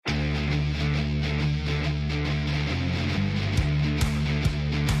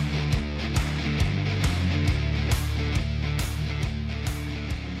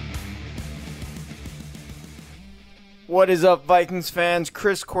What is up, Vikings fans?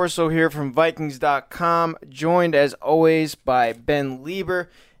 Chris Corso here from Vikings.com, joined as always by Ben Lieber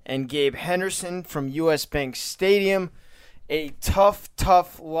and Gabe Henderson from US Bank Stadium. A tough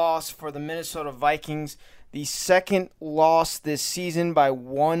loss for the Minnesota Vikings. The second loss this season by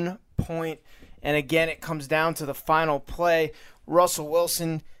 1 point. And again, it comes down to the final play. Russell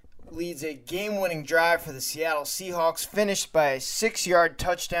Wilson leads a game-winning drive for the Seattle Seahawks, finished by a 6-yard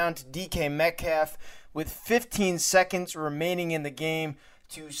touchdown to DK Metcalf with 15 seconds remaining in the game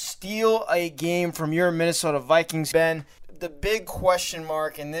to steal a game from your Minnesota Vikings. Ben, the big question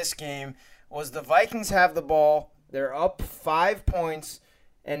mark in this game was the Vikings have the ball, they're up 5 points,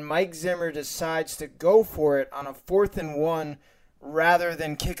 and Mike Zimmer decides to go for it on a 4th and 1 rather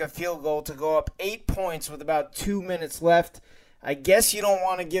than kick a field goal to go up 8 points with about 2 minutes left. I guess you don't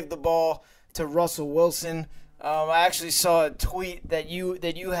want to give the ball to Russell Wilson. I actually saw a tweet that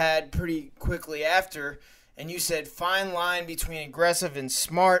you had pretty quickly after, and you said fine line between aggressive and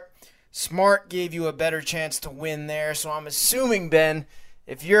smart. Smart gave you a better chance to win there, so I'm assuming, Ben,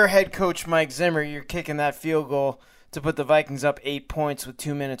 if you're head coach Mike Zimmer, you're kicking that field goal to put the Vikings up 8 points with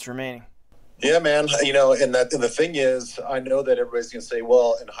 2 minutes remaining. Yeah, man. And the thing is, I know that everybody's going to say,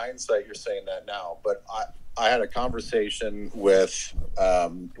 well, in hindsight, you're saying that now, but I had a conversation with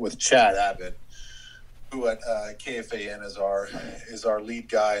Chad Abbott, who at KFAN is our lead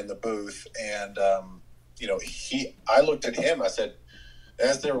guy in the booth, and I looked at him. I said,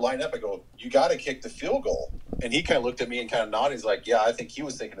 as they were lining up, I go, "You got to kick the field goal." And he kind of looked at me and kind of nodded. He's like, "Yeah, I think he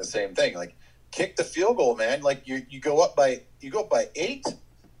was thinking the same thing. Like, kick the field goal, man. Like you go up by 8,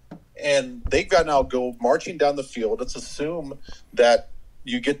 and they've got to now go marching down the field. Let's assume that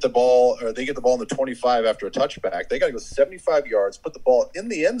you get the ball, or they get the ball in the 25 after a touchback. They got to go 75 yards, put the ball in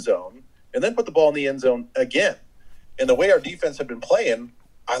the end zone, and then put the ball in the end zone again. And the way our defense had been playing,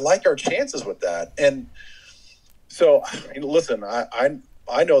 I like our chances with that. And so, listen,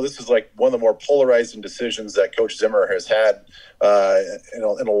 I know this is like one of the more polarizing decisions that Coach Zimmer has had in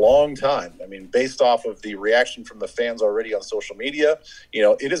a long time. I mean, based off of the reaction from the fans already on social media,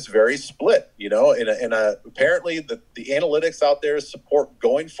 it is very split. And apparently the analytics out there support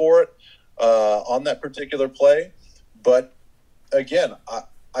going for it on that particular play. But again,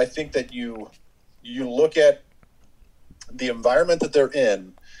 I think that you look at the environment that they're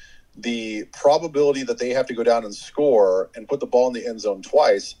in, the probability that they have to go down and score and put the ball in the end zone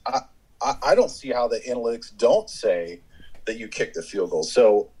twice. I don't see how the analytics don't say that you kick the field goal.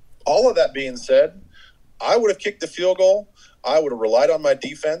 So all of that being said, I would have kicked the field goal. I would have relied on my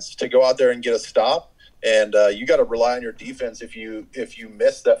defense to go out there and get a stop. And you got to rely on your defense if you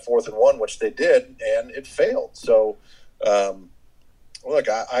miss that 4th and 1, which they did, and it failed. So, look,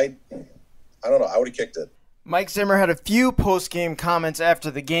 I don't know. I would have kicked it. Mike Zimmer had a few post-game comments after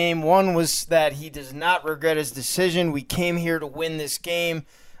the game. One was that he does not regret his decision. We came here to win this game.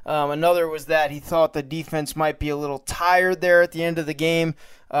 Another was that he thought the defense might be a little tired there at the end of the game,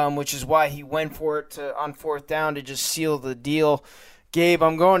 which is why he went for it on 4th down to just seal the deal. Gabe,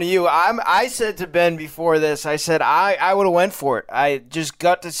 I'm going to you. I said to Ben before this, I said I would have went for it. I just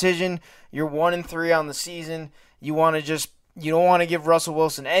gut decision. You're 1-3 on the season. You don't want to give Russell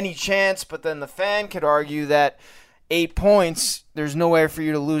Wilson any chance, but then the fan could argue that 8 points, there's no way for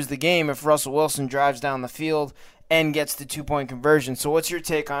you to lose the game if Russell Wilson drives down the field and gets the 2-point conversion. So what's your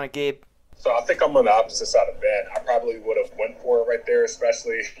take on it, Gabe? So I think I'm on the opposite side of Ben. I probably would have went for it right there,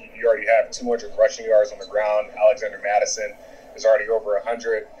 especially you already have 200 rushing yards on the ground. Alexander Madison is already over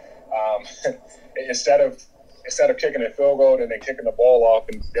 100. Instead of kicking a field goal and then kicking the ball off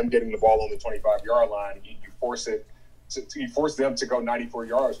and them getting the ball on the 25-yard line, you force it. You force them to go 94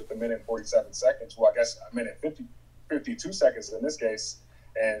 yards with 1 minute and 47 seconds. Well, I guess 1 minute and 52 seconds in this case,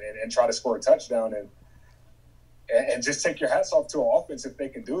 and try to score a touchdown and just take your hats off to an offense if they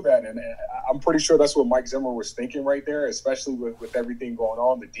can do that. And I'm pretty sure that's what Mike Zimmer was thinking right there, especially with everything going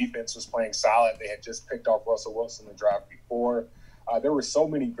on. The defense was playing solid. They had just picked off Russell Wilson the drive before. There were so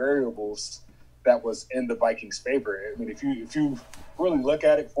many variables that was in the Vikings' favor. I mean, if you really look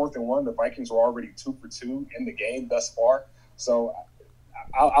at it, 4th and 1, the Vikings were already 2 for 2 in the game thus far. So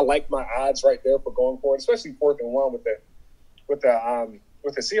I like my odds right there for going for it, especially 4th and 1 with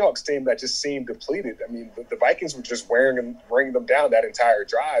the Seahawks team that just seemed depleted. I mean, the Vikings were just wearing them down that entire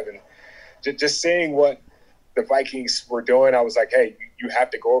drive, and just seeing what the Vikings were doing, I was like, hey, you have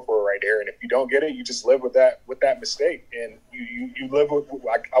to go for it right here. And if you don't get it, you just live with that mistake. And you live with,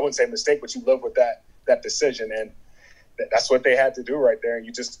 I wouldn't say mistake, but you live with that decision. And that's what they had to do right there. And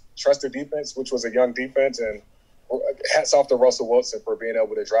you just trust the defense, which was a young defense. And hats off to Russell Wilson for being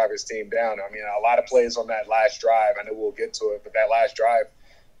able to drive his team down. I mean, a lot of plays on that last drive. I know we'll get to it, but that last drive,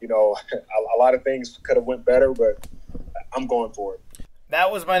 a lot of things could have went better, but I'm going for it. That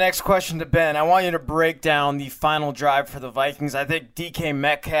was my next question to Ben. I want you to break down the final drive for the Vikings. I think DK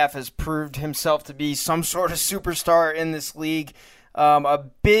Metcalf has proved himself to be some sort of superstar in this league. A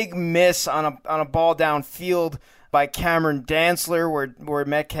big miss on a ball downfield by Cameron Dantzler where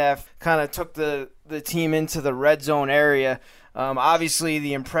Metcalf kind of took the team into the red zone area. Obviously,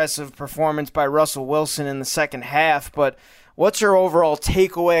 the impressive performance by Russell Wilson in the second half. But what's your overall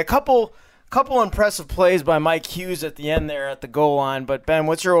takeaway? A couple impressive plays by Mike Hughes at the end there at the goal line. But, Ben,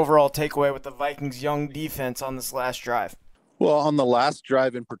 what's your overall takeaway with the Vikings' young defense on this last drive? Well, on the last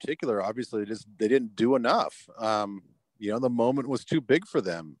drive in particular, obviously they didn't do enough. The moment was too big for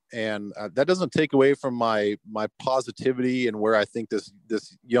them. And that doesn't take away from my positivity and where I think this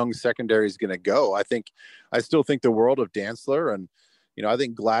young secondary is going to go. I still think the world of Dantzler. And, I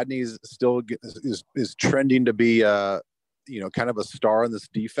think Gladney is trending to be kind of a star in this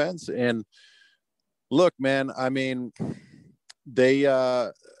defense. And look, man, I mean,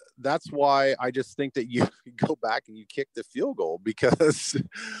 that's why I just think that you go back and you kick the field goal because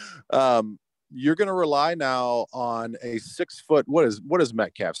you're going to rely now on a 6 foot. What is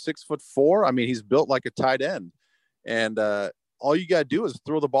Metcalf? 6'4"? I mean, he's built like a tight end, and all you got to do is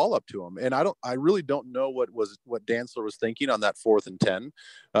throw the ball up to him. And I really don't know what Dantzler was thinking on that 4th and 10.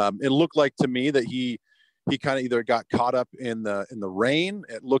 It looked like to me that he kind of either got caught up in the rain,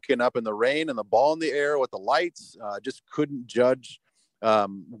 looking up in the rain and the ball in the air with the lights, just couldn't judge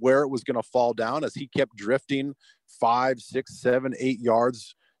where it was going to fall down as he kept drifting 5, 6, 7, 8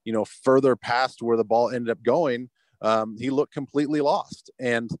 yards, further past where the ball ended up going. He looked completely lost.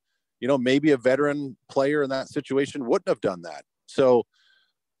 And, maybe a veteran player in that situation wouldn't have done that. So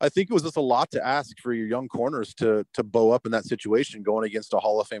I think it was just a lot to ask for your young corners to bow up in that situation going against a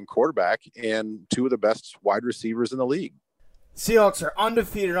Hall of Fame quarterback and 2 of the best wide receivers in the league. Seahawks are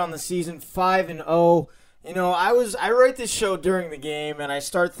undefeated on the season, 5-0. I write this show during the game and I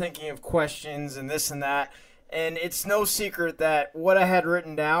start thinking of questions and this and that. And it's no secret that what I had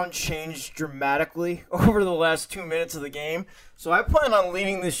written down changed dramatically over the last 2 minutes of the game. So I plan on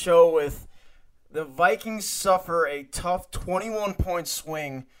leading this show with the Vikings suffer a tough 21-point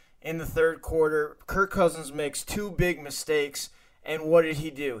swing in the third quarter. Kirk Cousins makes 2 big mistakes, and what did he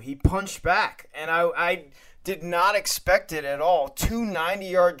do? He punched back, and I did not expect it at all. 2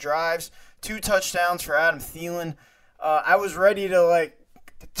 90-yard drives, 2 touchdowns for Adam Thielen. I was ready to,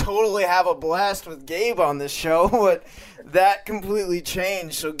 totally have a blast with Gabe on this show, but that completely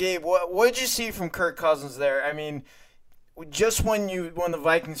changed. So, Gabe, what did you see from Kirk Cousins there? I mean, just when the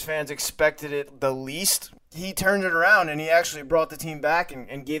Vikings fans expected it the least, he turned it around and he actually brought the team back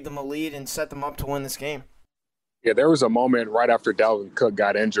and gave them a lead and set them up to win this game. Yeah, there was a moment right after Dalvin Cook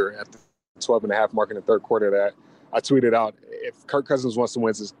got injured at the 12.5 mark in the third quarter that I tweeted out, if Kirk Cousins wants to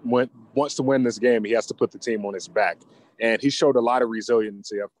win this game, he has to put the team on his back. And he showed a lot of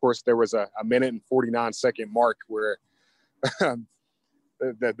resiliency. Of course, there was a minute and 49-second mark where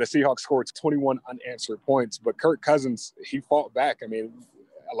the Seahawks scored 21 unanswered points. But Kirk Cousins, he fought back. I mean,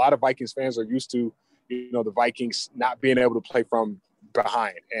 a lot of Vikings fans are used to, the Vikings not being able to play from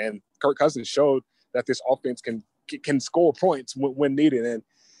behind. And Kirk Cousins showed that this offense can score points when needed. And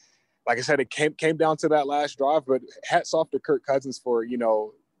like I said, it came down to that last drive. But hats off to Kirk Cousins for,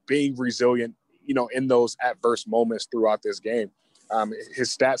 being resilient, in those adverse moments throughout this game.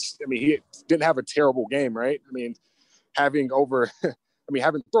 His stats, he didn't have a terrible game, right? Having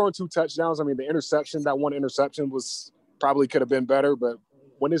thrown 2 touchdowns. That one interception was probably could have been better, but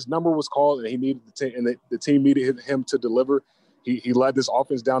when his number was called and he needed the team needed him to deliver, he led this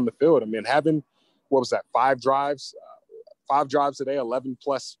offense down the field. Having, 5 drives today, 11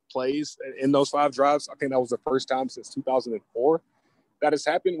 plus plays in those 5 drives. I think that was the first time since 2004 that has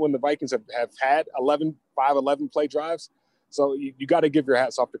happened when the Vikings have had 11 play drives. So you got to give your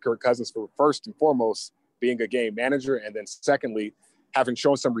hats off to Kirk Cousins for first and foremost being a game manager, and then secondly, having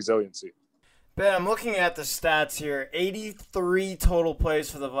shown some resiliency. Ben, I'm looking at the stats here. 83 total plays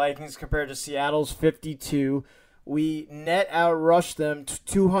for the Vikings compared to Seattle's 52. We net outrushed them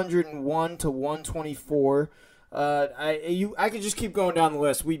 201 to 124. I could just keep going down the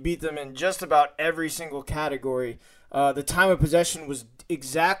list. We beat them in just about every single category. The time of possession was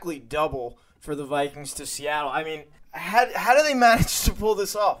exactly double for the Vikings to Seattle. How do they manage to pull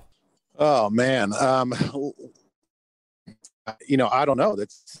this off? Oh man, I don't know.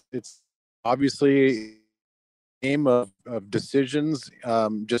 It's obviously a game of decisions,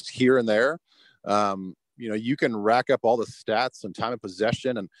 just here and there. You can rack up all the stats and time of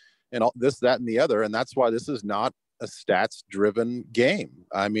possession and all this, that, and the other, and that's why this is not a stats-driven game.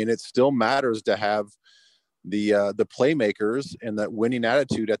 It still matters to have the playmakers and that winning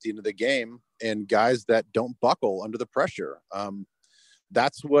attitude at the end of the game. and guys that don't buckle under the pressure.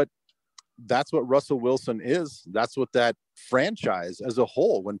 That's what Russell Wilson is. That's what that franchise as a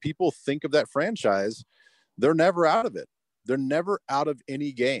whole, when people think of that franchise, they're never out of it. They're never out of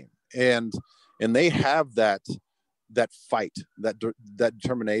any game. And they have that fight, that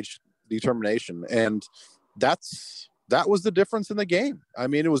determination. And that was the difference in the game. I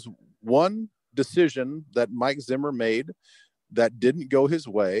mean, it was one decision that Mike Zimmer made that didn't go his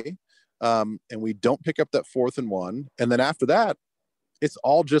way. And we don't pick up that 4th and 1. And then after that, it's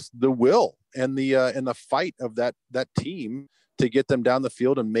all just the will and the fight of that team to get them down the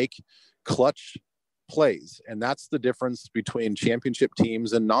field and make clutch plays. And that's the difference between championship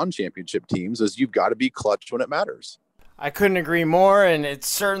teams and non-championship teams, is you've got to be clutch when it matters. I couldn't agree more, and it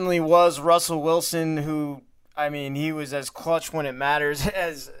certainly was Russell Wilson who, I mean, he was as clutch when it matters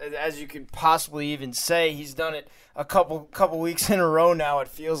as you could possibly even say. He's done it a couple weeks in a row now, it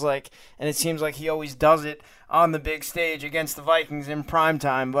feels like, and it seems like he always does it on the big stage against the Vikings in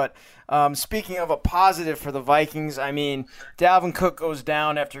primetime. But speaking of a positive for the Vikings, I mean, Dalvin Cook goes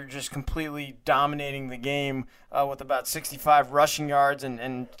down after just completely dominating the game with about 65 rushing yards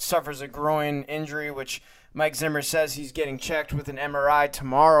and suffers a groin injury, which Mike Zimmer says he's getting checked with an MRI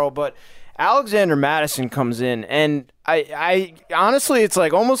tomorrow. But Alexander Mattison comes in, and I honestly, it's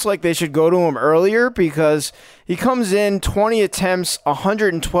like almost like they should go to him earlier, because he comes in 20 attempts,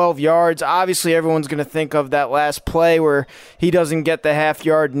 112 yards. Obviously, everyone's going to think of that last play where he doesn't get the half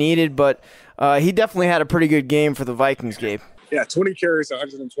yard needed, but he definitely had a pretty good game for the Vikings, Gabe. Yeah, 20 carries,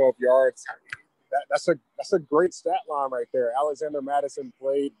 112 yards. That's a great stat line right there. Alexander Mattison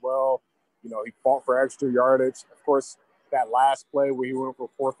played well. You know, he fought for extra yardage. Of course, that last play where he went for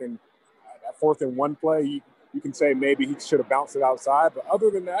 4th and 1 play, you can say maybe he should have bounced it outside. But other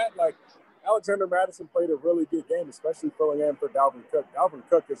than that, like, Alexander Mattison played a really good game, especially filling in for Dalvin Cook. Dalvin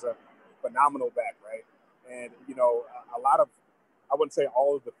Cook is a phenomenal back, right? And, you know, I wouldn't say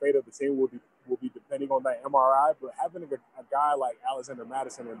all of the fate of the team will be depending on that MRI, but having a guy like Alexander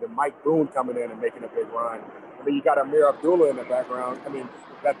Mattison and then Mike Boone coming in and making a big run. I mean, you got Amir Abdullah in the background. I mean,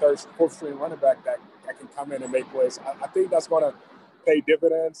 that 4th string running back that can come in and make plays. I think that's going to pay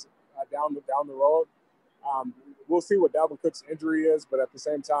dividends down the road. We'll see what Dalvin Cook's injury is, but at the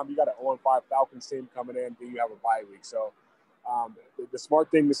same time, you got an 0-5 Falcons team coming in, then you have a bye week. So the smart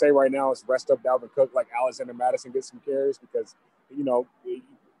thing to say right now is rest up Dalvin Cook, like Alexander Mattison gets some carries, because, you know,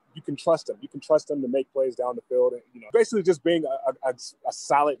 you can trust him. You can trust him to make plays down the field. And, you know, basically just being a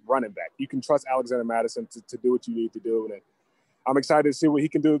solid running back. You can trust Alexander Mattison to do what you need to do. And I'm excited to see what he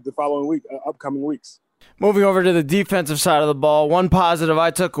can do the following week, upcoming weeks. Moving over to the defensive side of the ball, one positive I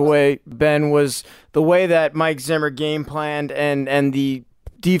took away, Ben, was the way that Mike Zimmer game planned and the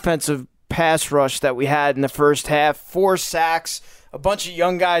defensive pass rush that we had in the first half. 4 sacks, a bunch of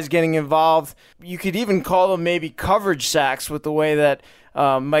young guys getting involved. You could even call them maybe coverage sacks with the way that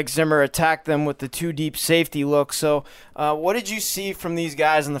Mike Zimmer attacked them with the 2 deep safety look. So what did you see from these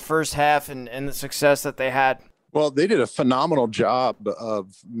guys in the first half and the success that they had? Well, they did a phenomenal job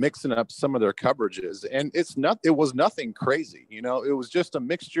of mixing up some of their coverages, and it was nothing crazy. You know, it was just a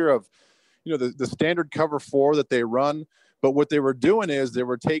mixture of, you know, the standard cover 4 that they run. But what they were doing is they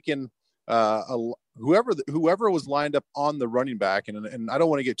were taking whoever was lined up on the running back, and I don't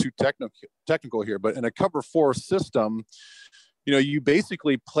want to get too technical here, but in a cover 4 system, you know, you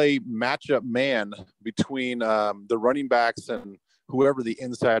basically play matchup man between the running backs and whoever the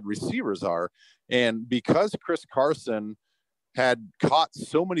inside receivers are. And because Chris Carson had caught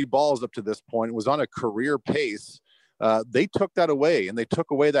so many balls up to this point, was on a career pace, they took that away, and they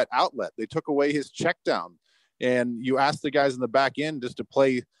took away that outlet. They took away his check down. And you ask the guys in the back end just to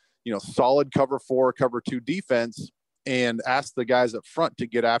play, you know, solid cover 4, cover 2 defense, and ask the guys up front to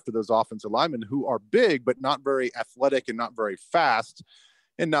get after those offensive linemen who are big, but not very athletic and not very fast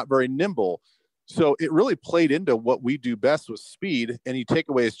and not very nimble. So it really played into what we do best with speed, and you take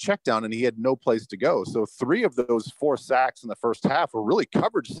away his check down and he had no place to go. So 3 of those 4 sacks in the first half were really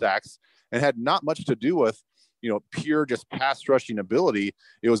coverage sacks and had not much to do with, you know, pure just pass rushing ability.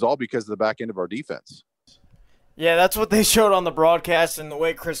 It was all because of the back end of our defense. Yeah, that's what they showed on the broadcast and the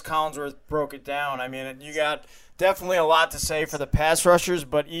way Chris Collinsworth broke it down. I mean, you got definitely a lot to say for the pass rushers,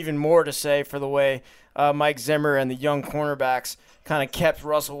 but even more to say for the way Mike Zimmer and the young cornerbacks kind of kept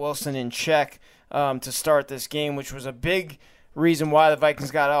Russell Wilson in check to start this game, which was a big reason why the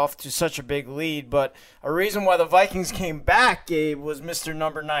Vikings got off to such a big lead. But a reason why the Vikings came back, Gabe, was Mr.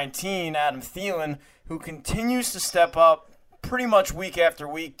 number 19, Adam Thielen, who continues to step up pretty much week after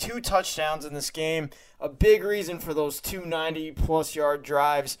week. 2 touchdowns in this game, a big reason for those 2 90-plus yard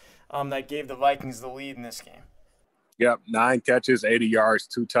drives that gave the Vikings the lead in this game. Yep, 9 catches, 80 yards,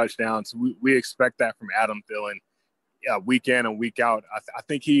 2 touchdowns. We expect that from Adam Thielen week in and week out. I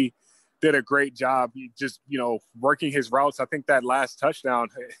think he did a great job just, working his routes. I think that last touchdown,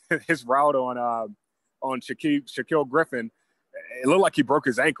 his route on Shaquille Griffin, it looked like he broke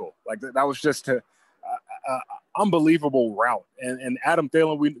his ankle. Like that was just a unbelievable route. And Adam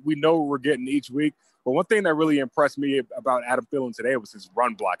Thielen, we know we're getting each week. But one thing that really impressed me about Adam Thielen today was his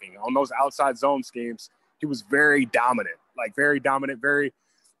run blocking. On those outside zone schemes, he was very dominant, very,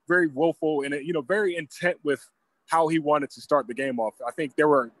 very willful, and very intent with how he wanted to start the game off. I think there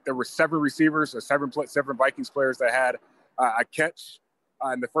were 7 receivers or 7 Vikings players that had a catch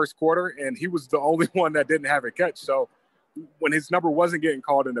in the first quarter, and he was the only one that didn't have a catch. So when his number wasn't getting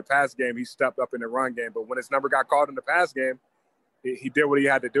called in the pass game, he stepped up in the run game. But when his number got called in the pass game, he did what he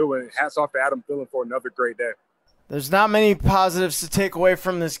had to do. And hats off to Adam Thielen for another great day. There's not many positives to take away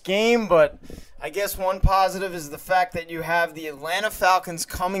from this game, but I guess one positive is the fact that you have the Atlanta Falcons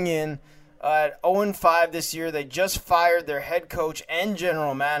coming in at 0-5 this year. They just fired their head coach and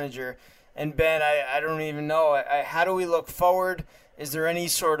general manager. And, Ben, I don't even know. How do we look forward? Is there any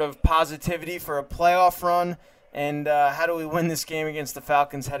sort of positivity for a playoff run? And how do we win this game against the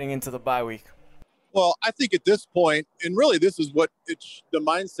Falcons heading into the bye week? Well, I think at this point, and really this is what the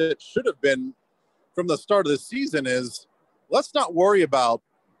mindset should have been from the start of the season, is let's not worry about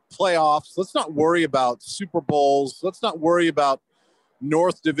playoffs. Let's not worry about Super Bowls. Let's not worry about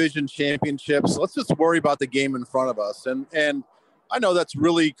North Division championships. Let's just worry about the game in front of us. And I know that's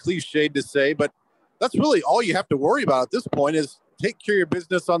really cliched to say, but that's really all you have to worry about at this point is take care of your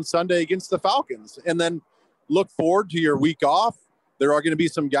business on Sunday against the Falcons, and then look forward to your week off. There are going to be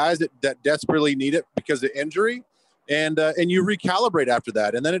some guys that desperately need it because of injury, and you recalibrate after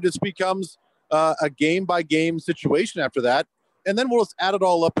that. And then it just becomes a game-by-game situation after that, and then we'll just add it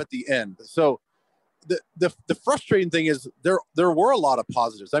all up at the end. So the frustrating thing is there were a lot of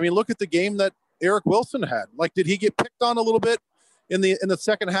positives. I mean, look at the game that Eric Wilson had. Like, did he get picked on a little bit in the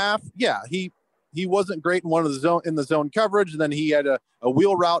second half? Yeah, he wasn't great in the zone coverage, and then he had a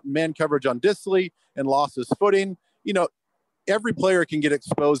wheel route and man coverage on Dissly and lost his footing. Every player can get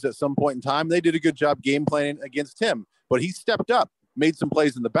exposed at some point in time. They did a good job game planning against him, but he stepped up, made some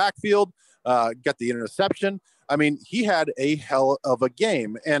plays in the backfield, got the interception. I mean, he had a hell of a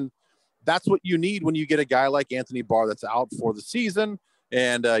game, and that's what you need when you get a guy like Anthony Barr that's out for the season,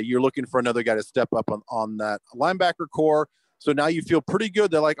 and you're looking for another guy to step up on that linebacker core. So now you feel pretty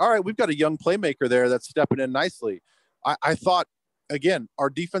good. They're like, all right, we've got a young playmaker there that's stepping in nicely. I thought, again, our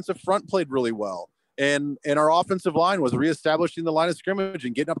defensive front played really well. And our offensive line was reestablishing the line of scrimmage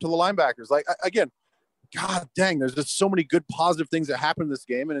and getting up to the linebackers. Like, again, God dang, there's just so many good positive things that happened in this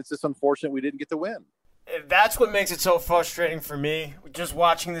game, and it's just unfortunate we didn't get the win. That's what makes it so frustrating for me, just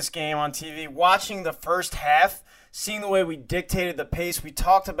watching this game on TV, watching the first half, seeing the way we dictated the pace. We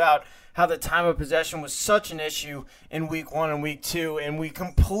talked about how the time of possession was such an issue in week 1 and week 2, and we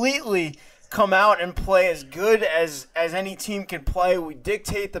completely come out and play as good as any team can play. We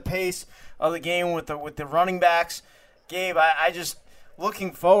dictate the pace of the game with the running backs. Gabe, I just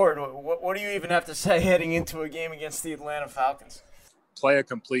looking forward. What do you even have to say heading into a game against the Atlanta Falcons? Play a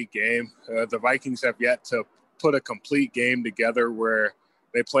complete game. The Vikings have yet to put a complete game together where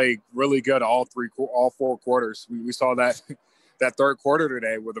they play really good all 4 quarters. We saw that third quarter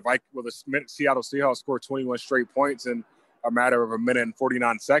today where the Seattle Seahawks scored 21 straight points in a matter of a minute and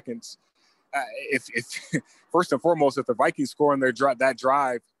 49 seconds. If first and foremost, if the Vikings score in that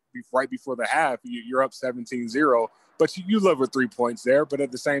drive right before the half, you're up 17-0, but you live with 3 points there. But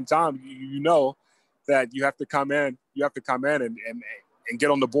at the same time, you know that you have to come in and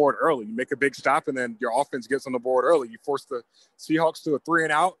get on the board early. You make a big stop, and then your offense gets on the board early. You force the Seahawks to a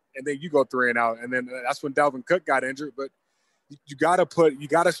 3-and-out, and then you go 3-and-out, and then that's when Dalvin Cook got injured. But you got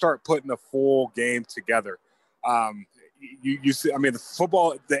to start putting a full game together. You see, I mean,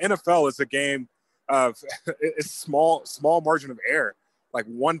 the NFL is a game of it's small margin of error. Like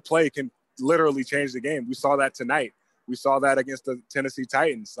one play can literally change the game. We saw that tonight. We saw that against the Tennessee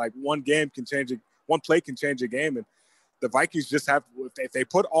Titans. Like one play can change a game. And the Vikings just have, if they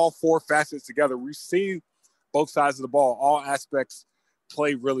put all 4 facets together, we've seen both sides of the ball, all aspects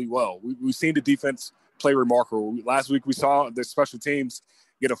play really well. We've seen the defense play remarkable. Last week we saw the special teams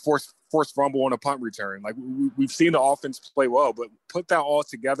get a forced fumble on a punt return. Like we've seen the offense play well, but put that all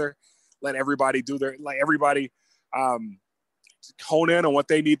together, let everybody hone in on what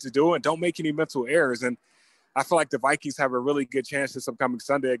they need to do and don't make any mental errors. And I feel like the Vikings have a really good chance this upcoming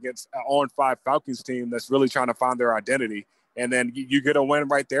Sunday against an 0-5 Falcons team that's really trying to find their identity. And then you get a win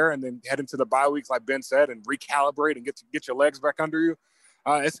right there and then head into the bye weeks, like Ben said, and recalibrate and get your legs back under you.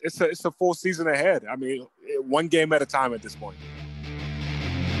 It's a full season ahead. I mean, one game at a time at this point.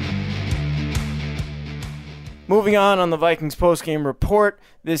 Moving on the Vikings postgame report,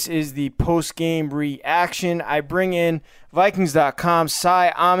 this is the postgame reaction. I bring in Vikings.com,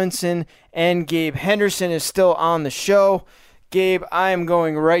 Cy Amundsen, and Gabe Henderson is still on the show. Gabe, I am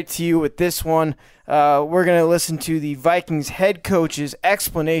going right to you with this one. We're going to listen to the Vikings head coach's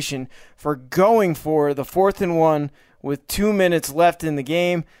explanation for going for the 4th and 1 with 2 minutes left in the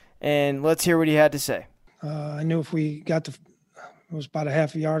game, and let's hear what he had to say. I knew if we got it was about a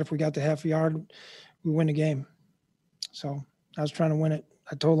half a yard. If we got the half a yard, we win the game. So I was trying to win it.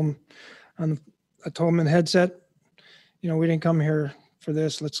 I told him in the headset, we didn't come here for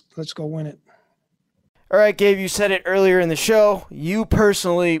this. Let's go win it. All right, Gabe, you said it earlier in the show. You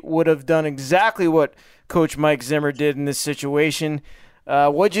personally would have done exactly what Coach Mike Zimmer did in this situation.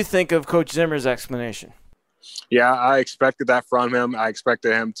 What'd you think of Coach Zimmer's explanation? Yeah, I expected that from him. I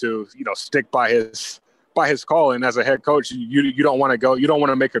expected him to, stick by his call. And as a head coach, you don't want to go. You don't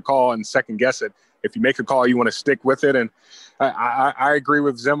want to make a call and second guess it. If you make a call, you want to stick with it. And I agree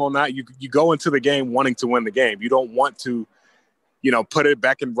with Zim on that. You go into the game wanting to win the game. You don't want to, put it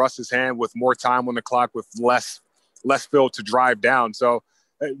back in Russ's hand with more time on the clock, with less field to drive down. So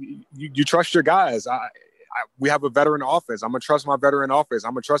you trust your guys. We have a veteran offense. I'm going to trust my veteran offense.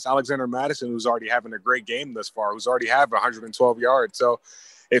 I'm going to trust Alexander Mattison, who's already having a great game thus far, who's already have 112 yards. So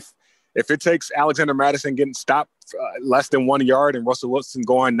if it takes Alexander Mattison getting stopped less than 1 yard and Russell Wilson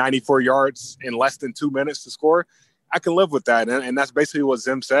going 94 yards in less than 2 minutes to score, I can live with that. And that's basically what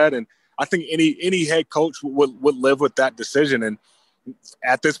Zim said. And I think any head coach would live with that decision. And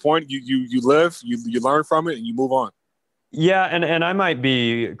at this point, you live, you learn from it, and you move on. Yeah, and I might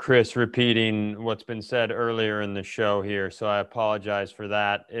be, Chris, repeating what's been said earlier in the show here, so I apologize for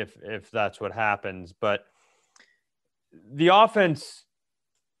that if that's what happens. But the offense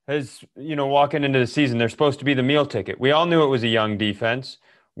has, walking into the season, they're supposed to be the meal ticket. We all knew it was a young defense.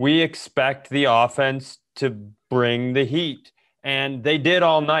 We expect the offense to bring the heat, and they did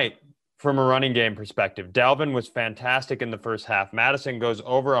all night from a running game perspective. Dalvin was fantastic in the first half. Madison goes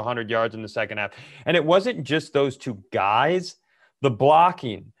over 100 yards in the second half. And it wasn't just those two guys. The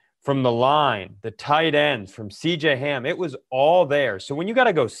blocking from the line, the tight ends from C.J. Ham, it was all there. So when you got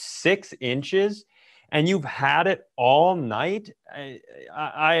to go 6 inches and you've had it all night,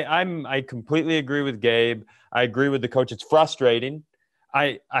 I completely agree with Gabe. I agree with the coach. It's frustrating.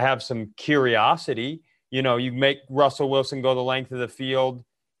 I have some curiosity. You make Russell Wilson go the length of the field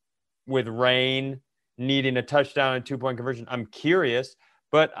with rain, needing a touchdown and 2-point conversion. I'm curious,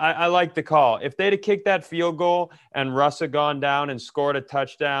 but I like the call. If they'd have kicked that field goal and Russ had gone down and scored a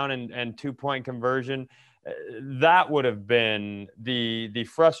touchdown and 2-point conversion, that would have been the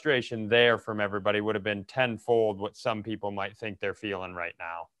frustration there from everybody would have been tenfold what some people might think they're feeling right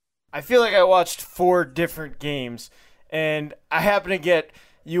now. I feel like I watched 4 different games, and I happen to get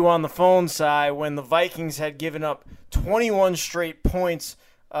you on the phone, Cy, when the Vikings had given up 21 straight points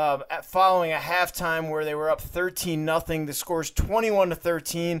following a halftime where they were up 13-0. The score's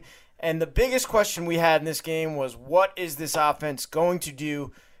 21-13. And the biggest question we had in this game was, what is this offense going to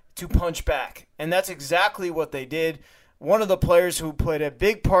do to punch back? And that's exactly what they did. One of the players who played a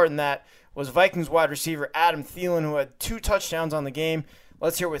big part in that was Vikings wide receiver Adam Thielen, who had 2 touchdowns on the game.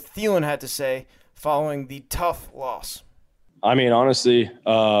 Let's hear what Thielen had to say following the tough loss. I mean, honestly,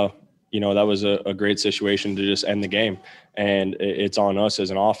 that was a great situation to just end the game. And it's on us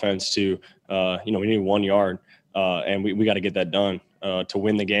as an offense to, we need 1 yard, and we got to get that done to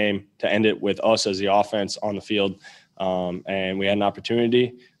win the game, to end it with us as the offense on the field. And we had an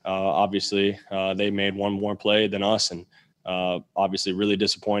opportunity. Obviously, they made one more play than us, and obviously really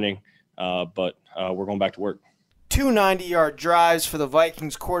disappointing. But we're going back to work. 2 90-yard drives for the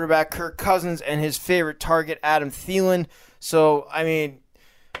Vikings quarterback Kirk Cousins and his favorite target Adam Thielen. So, I mean,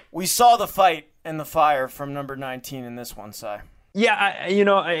 we saw the fight and the fire from number 19 in this one, Cy. Yeah,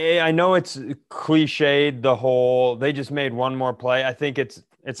 I know it's cliched, the whole they just made one more play. I think it's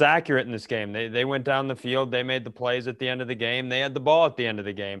accurate in this game. They went down the field. They made the plays at the end of the game. They had the ball at the end of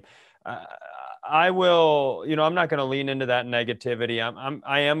the game. I will, I'm not going to lean into that negativity.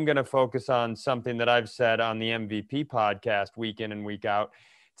 I am going to focus on something that I've said on the MVP podcast week in and week out.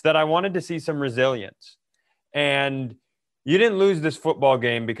 It's that I wanted to see some resilience. And you didn't lose this football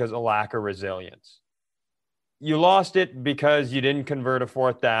game because of lack of resilience. You lost it because you didn't convert a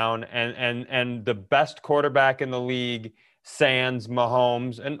 4th down, and the best quarterback in the league, sans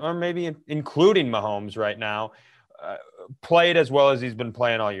Mahomes, or maybe including Mahomes right now, played as well as he's been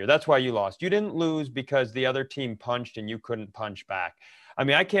playing all year. That's why you lost. You didn't lose because the other team punched and you couldn't punch back. I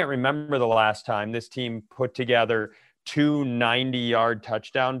mean, I can't remember the last time this team put together 2 90-yard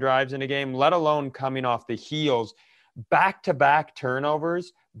touchdown drives in a game, let alone coming off the heels, back-to-back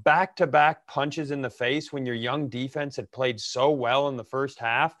turnovers, back-to-back punches in the face when your young defense had played so well in the first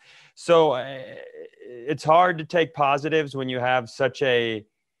half. So it's hard to take positives when you have such a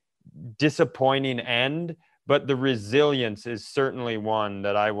disappointing end, but the resilience is certainly one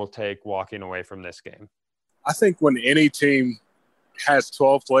that I will take walking away from this game. I think when any team has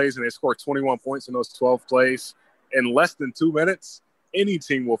 12 plays and they score 21 points in those 12 plays in less than 2 minutes, any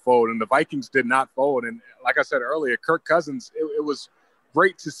team will fold. And the Vikings did not fold. And like I said earlier, Kirk Cousins, it was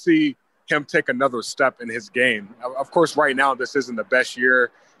great to see him take another step in his game. Of course, right now, this isn't the best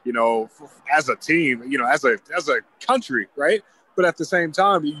year, as a team, as a country, right? But at the same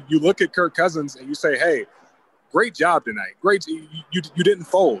time, you look at Kirk Cousins and you say, hey, great job tonight. Great. You didn't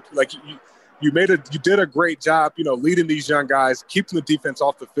fold. Like you did a great job, leading these young guys, keeping the defense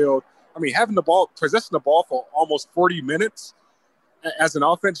off the field. I mean, possessing the ball for almost 40 minutes as an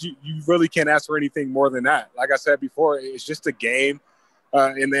offense, you really can't ask for anything more than that. Like I said before, it's just a game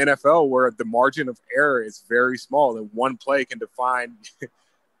in the NFL where the margin of error is very small, and one play can define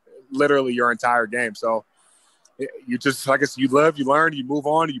literally your entire game. So you just, I guess, you live, you learn, you move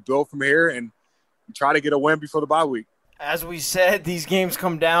on, you build from here, and you try to get a win before the bye week. As we said, these games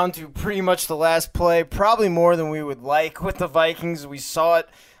come down to pretty much the last play, probably more than we would like with the Vikings. We saw it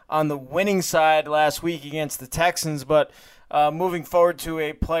on the winning side last week against the Texans, but moving forward to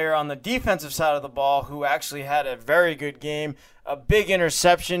a player on the defensive side of the ball who actually had a very good game, a big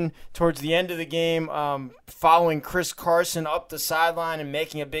interception towards the end of the game, following Chris Carson up the sideline and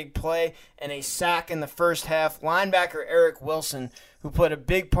making a big play, and a sack in the first half. Linebacker Eric Wilson, who played a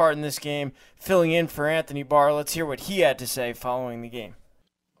big part in this game, filling in for Anthony Barr. Let's hear what he had to say following the game.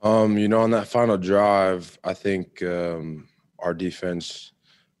 On that final drive, I think our defense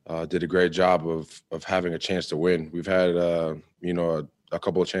did a great job of having a chance to win. We've had, a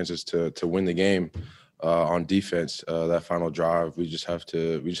couple of chances to win the game on defense. That final drive, we just have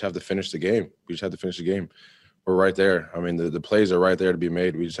to finish the game. We just have to finish the game. We're right there. I mean, the plays are right there to be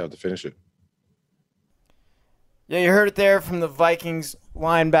made. We just have to finish it. Yeah, you heard it there from the Vikings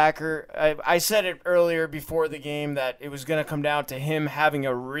linebacker. I said it earlier before the game that it was going to come down to him having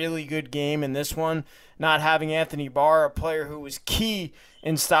a really good game in this one, not having Anthony Barr, a player who was key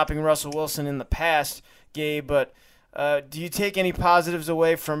in stopping Russell Wilson in the past, Gabe. But do you take any positives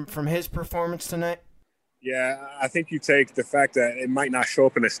away from his performance tonight? Yeah, I think you take the fact that it might not show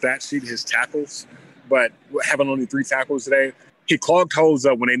up in the stat sheet, his tackles, but having only 3 tackles today, he clogged holes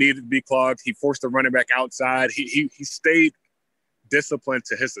up when they needed to be clogged. He forced the running back outside. He stayed disciplined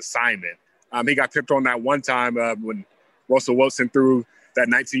to his assignment. He got picked on that one time when Russell Wilson threw that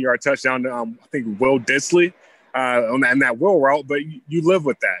 19-yard touchdown to, I think, Will Disley on that wheel route. But you live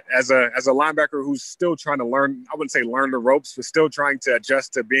with that. As a linebacker who's still trying to learn, I wouldn't say learn the ropes, but still trying to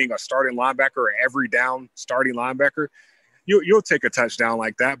adjust to being a starting linebacker or every down starting linebacker, you'll take a touchdown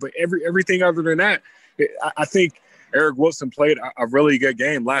like that. But everything other than that, I think Eric Wilson played a really good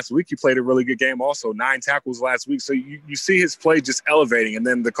game. Last week he played a really good game also, 9 tackles last week. So you see his play just elevating. And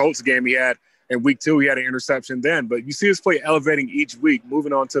then the Colts game he had in week 2, he had an interception then. But you see his play elevating each week.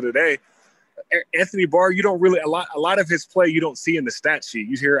 Moving on to today, Anthony Barr, you don't really – a lot of his play you don't see in the stat sheet.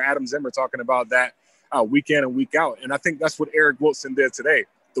 You hear Adam Zimmer talking about that week in and week out. And I think that's what Eric Wilson did today.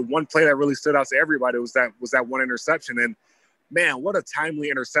 The one play that really stood out to everybody was that one interception. And, man, what a timely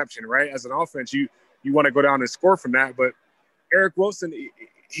interception, right? As an offense, you want to go down and score from that. But Eric Wilson,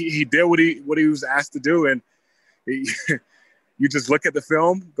 he did what he was asked to do. And you just look at the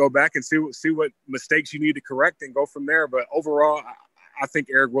film, go back and see what mistakes you need to correct and go from there. But overall, I think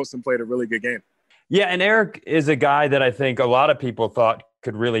Eric Wilson played a really good game. Yeah, and Eric is a guy that I think a lot of people thought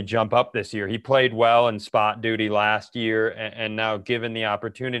could really jump up this year. He played well in spot duty last year, and now given the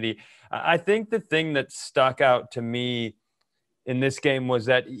opportunity, I think the thing that stuck out to me in this game was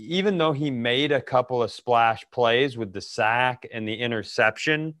that even though he made a couple of splash plays with the sack and the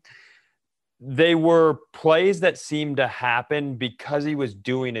interception, they were plays that seemed to happen because he was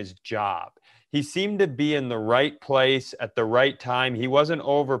doing his job. He seemed to be in the right place at the right time. He wasn't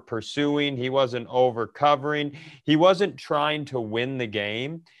over pursuing. He wasn't over covering. He wasn't trying to win the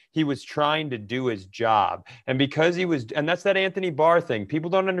game. He was trying to do his job. And because he was, and that's that Anthony Barr thing. People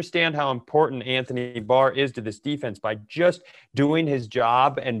don't understand how important Anthony Barr is to this defense by just doing his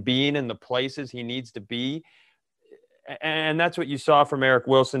job and being in the places he needs to be. And that's what you saw from Eric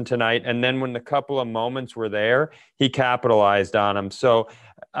Wilson tonight. And then when the couple of moments were there, he capitalized on them. So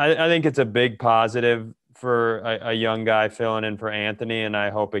I think it's a big positive for a young guy filling in for Anthony, and I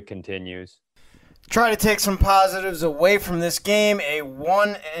hope it continues. Try to take some positives away from this game. A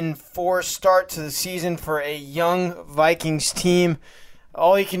 1-4 start to the season for a young Vikings team.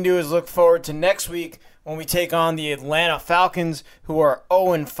 All you can do is look forward to next week when we take on the Atlanta Falcons, who are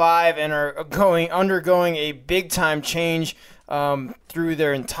 0-5 and are undergoing a big-time change through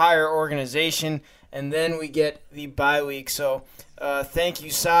their entire organization. And then we get the bye week. So thank you,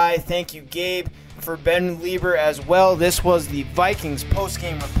 Cy. Thank you, Gabe, for Ben Lieber as well. This was the Vikings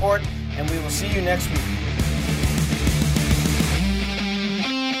post-game report, and we will see you next week.